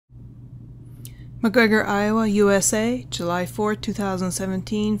McGregor, Iowa, USA, July 4,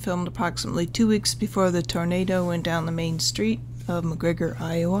 2017, filmed approximately 2 weeks before the tornado went down the main street of McGregor,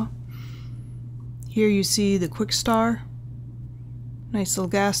 Iowa. Here you see the Quick Star, nice little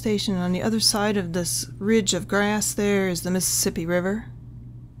gas station. On the other side of this ridge of grass there is the Mississippi River.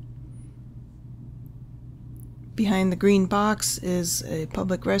 Behind the green box is a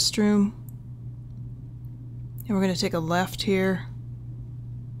public restroom. And we're going to take a left here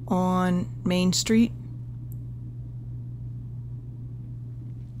on Main Street.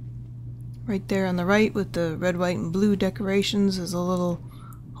 Right there on the right with the red, white, and blue decorations is a little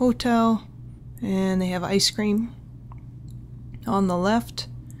hotel, and they have ice cream. On the left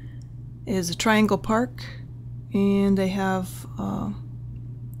is a Triangle Park, and they have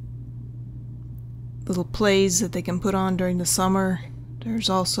little plays that they can put on during the summer. There's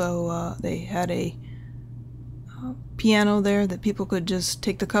also, they had a piano there that people could just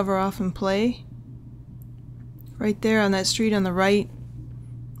take the cover off and play. Right there on that street on the right,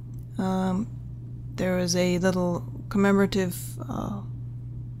 there was a little commemorative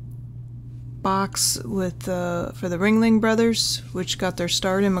box with for the Ringling Brothers, which got their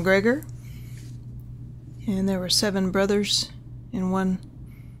start in McGregor. And there were 7 brothers and 1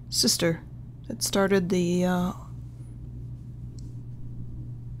 sister that started the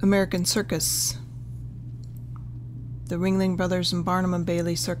American Circus. The Ringling Brothers and Barnum and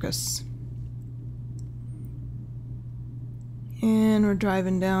Bailey Circus. And we're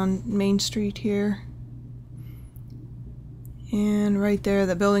driving down Main Street here. And right there,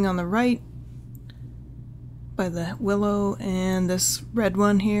 the building on the right by the willow and this red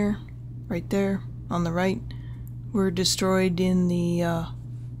one here, right there on the right, were destroyed in the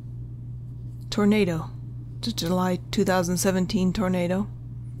tornado, the July 2017 tornado.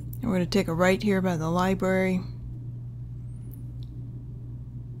 And we're going to take a right here by the library.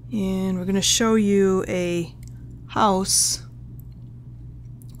 And we're going to show you a house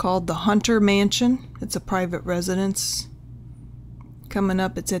called the Hunter Mansion. It's a private residence. Coming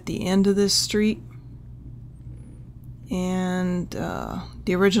up, it's at the end of this street. And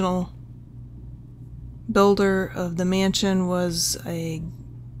the original builder of the mansion was a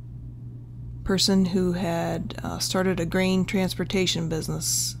person who had started a grain transportation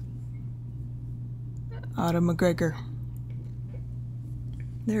business out of McGregor.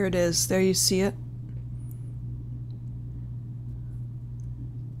 There it is. There you see it.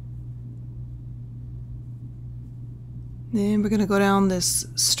 Then we're going to go down this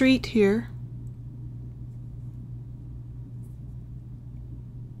street here.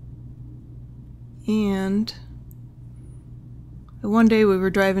 And one day we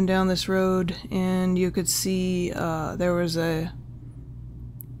were driving down this road and you could see there was a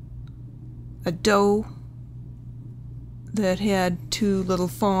doe that had 2 little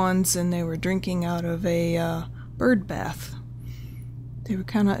fawns, and they were drinking out of a bird bath. They were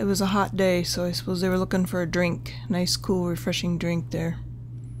it was a hot day, so I suppose they were looking for a drink. Nice, cool, refreshing drink there.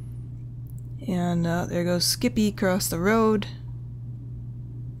 And there goes Skippy across the road.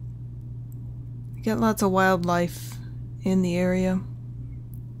 You got lots of wildlife in the area,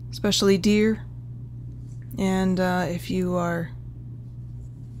 especially deer. And if you are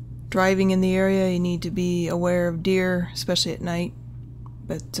driving in the area, you need to be aware of deer, especially at night.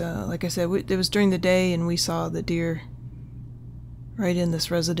 But like I said, it was during the day, and we saw the deer right in this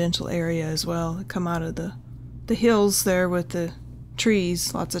residential area as well. They come out of the hills there with the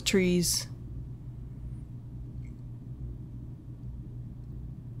trees, lots of trees.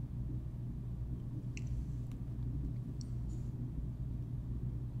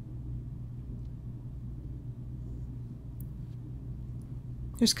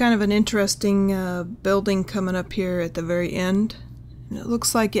 There's kind of an interesting building coming up here at the very end. And it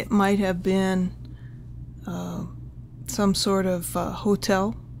looks like it might have been some sort of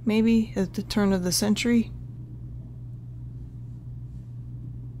hotel, maybe, at the turn of the century.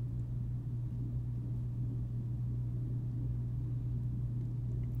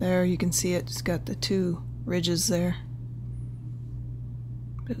 There, you can see it. It's got the 2 ridges there.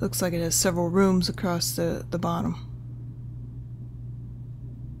 It looks like it has several rooms across the bottom.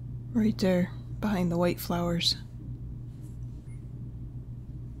 Right there, behind the white flowers.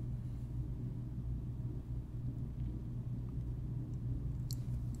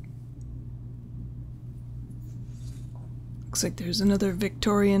 Looks like there's another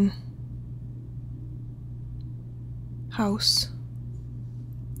Victorian house.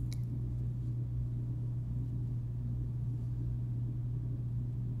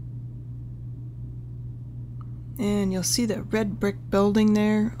 And you'll see the red brick building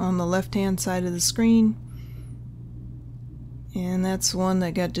there on the left-hand side of the screen. And that's one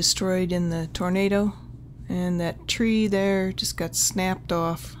that got destroyed in the tornado. And that tree there just got snapped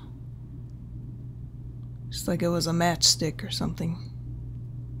off. Just like it was a matchstick or something.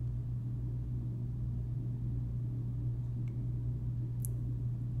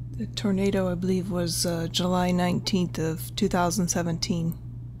 The tornado, I believe, was July 19th of 2017.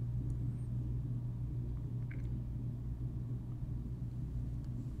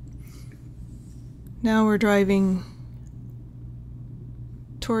 Now we're driving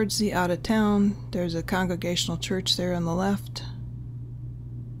towards the out of town. There's a Congregational church there on the left.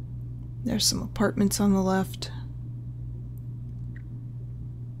 There's some apartments on the left.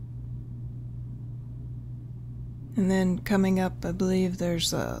 And then coming up, I believe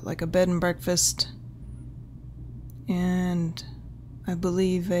there's like a bed and breakfast, and I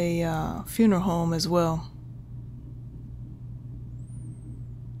believe a funeral home as well.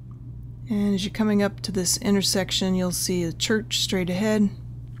 And as you're coming up to this intersection, you'll see a church straight ahead.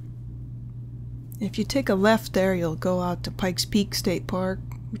 If you take a left there, you'll go out to Pikes Peak State Park,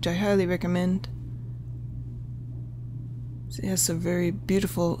 which I highly recommend. It has some very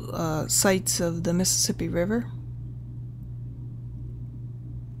beautiful sights of the Mississippi River.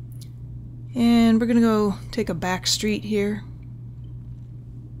 And we're gonna go take a back street here.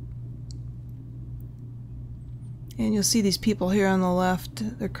 And you'll see these people here on the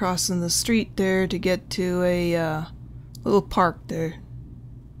left. They're crossing the street there to get to a little park there.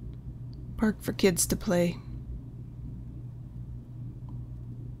 Park for kids to play.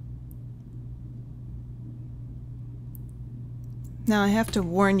 Now I have to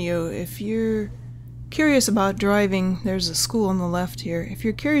warn you, if you're curious about driving, there's a school on the left here. If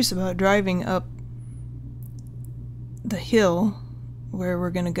you're curious about driving up the hill where we're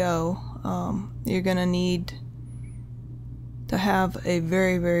gonna go, you're gonna need to have a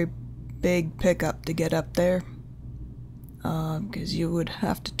very, very big pickup to get up there, because you would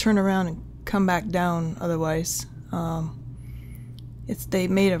have to turn around and come back down otherwise. They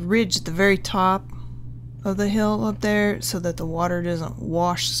made a ridge at the very top of the hill up there so that the water doesn't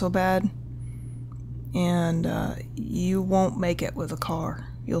wash so bad, and you won't make it with a car.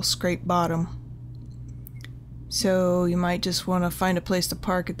 You'll scrape bottom. So you might just want to find a place to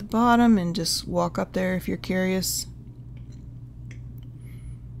park at the bottom and just walk up there if you're curious.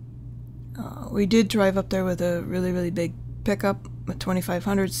 We did drive up there with a really, really big pickup, a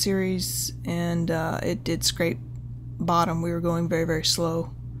 2500 series, and it did scrape bottom. We were going very, very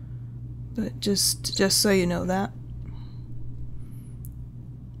slow. But just so you know that.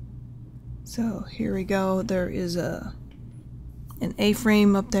 So here we go. There is an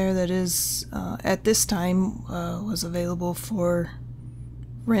A-frame up there that is at this time was available for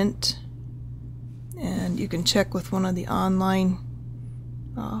rent, and you can check with one of the online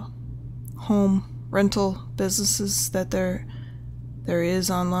home rental businesses that there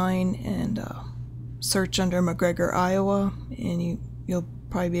is online, and search under McGregor, Iowa, and you'll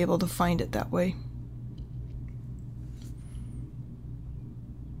probably be able to find it that way.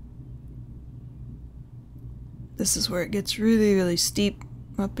 This is where it gets really, really steep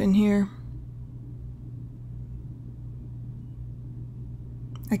up in here.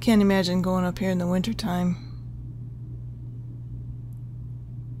 I can't imagine going up here in the wintertime.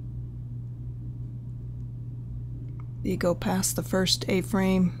 You go past the first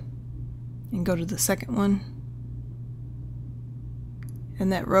A-frame and go to the second one.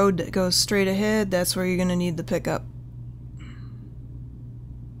 And that road that goes straight ahead, that's where you're going to need the pickup.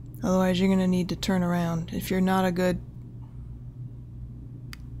 Otherwise, you're going to need to turn around. If you're not a good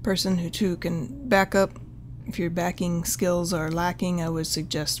person who can back up, if your backing skills are lacking, I would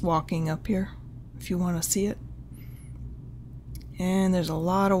suggest walking up here if you want to see it. And there's a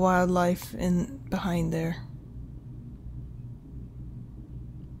lot of wildlife behind there.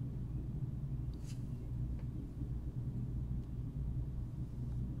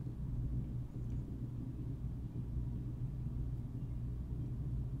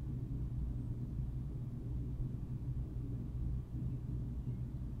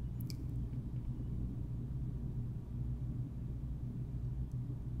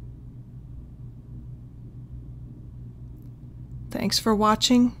 Thanks for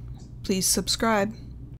watching. Please subscribe.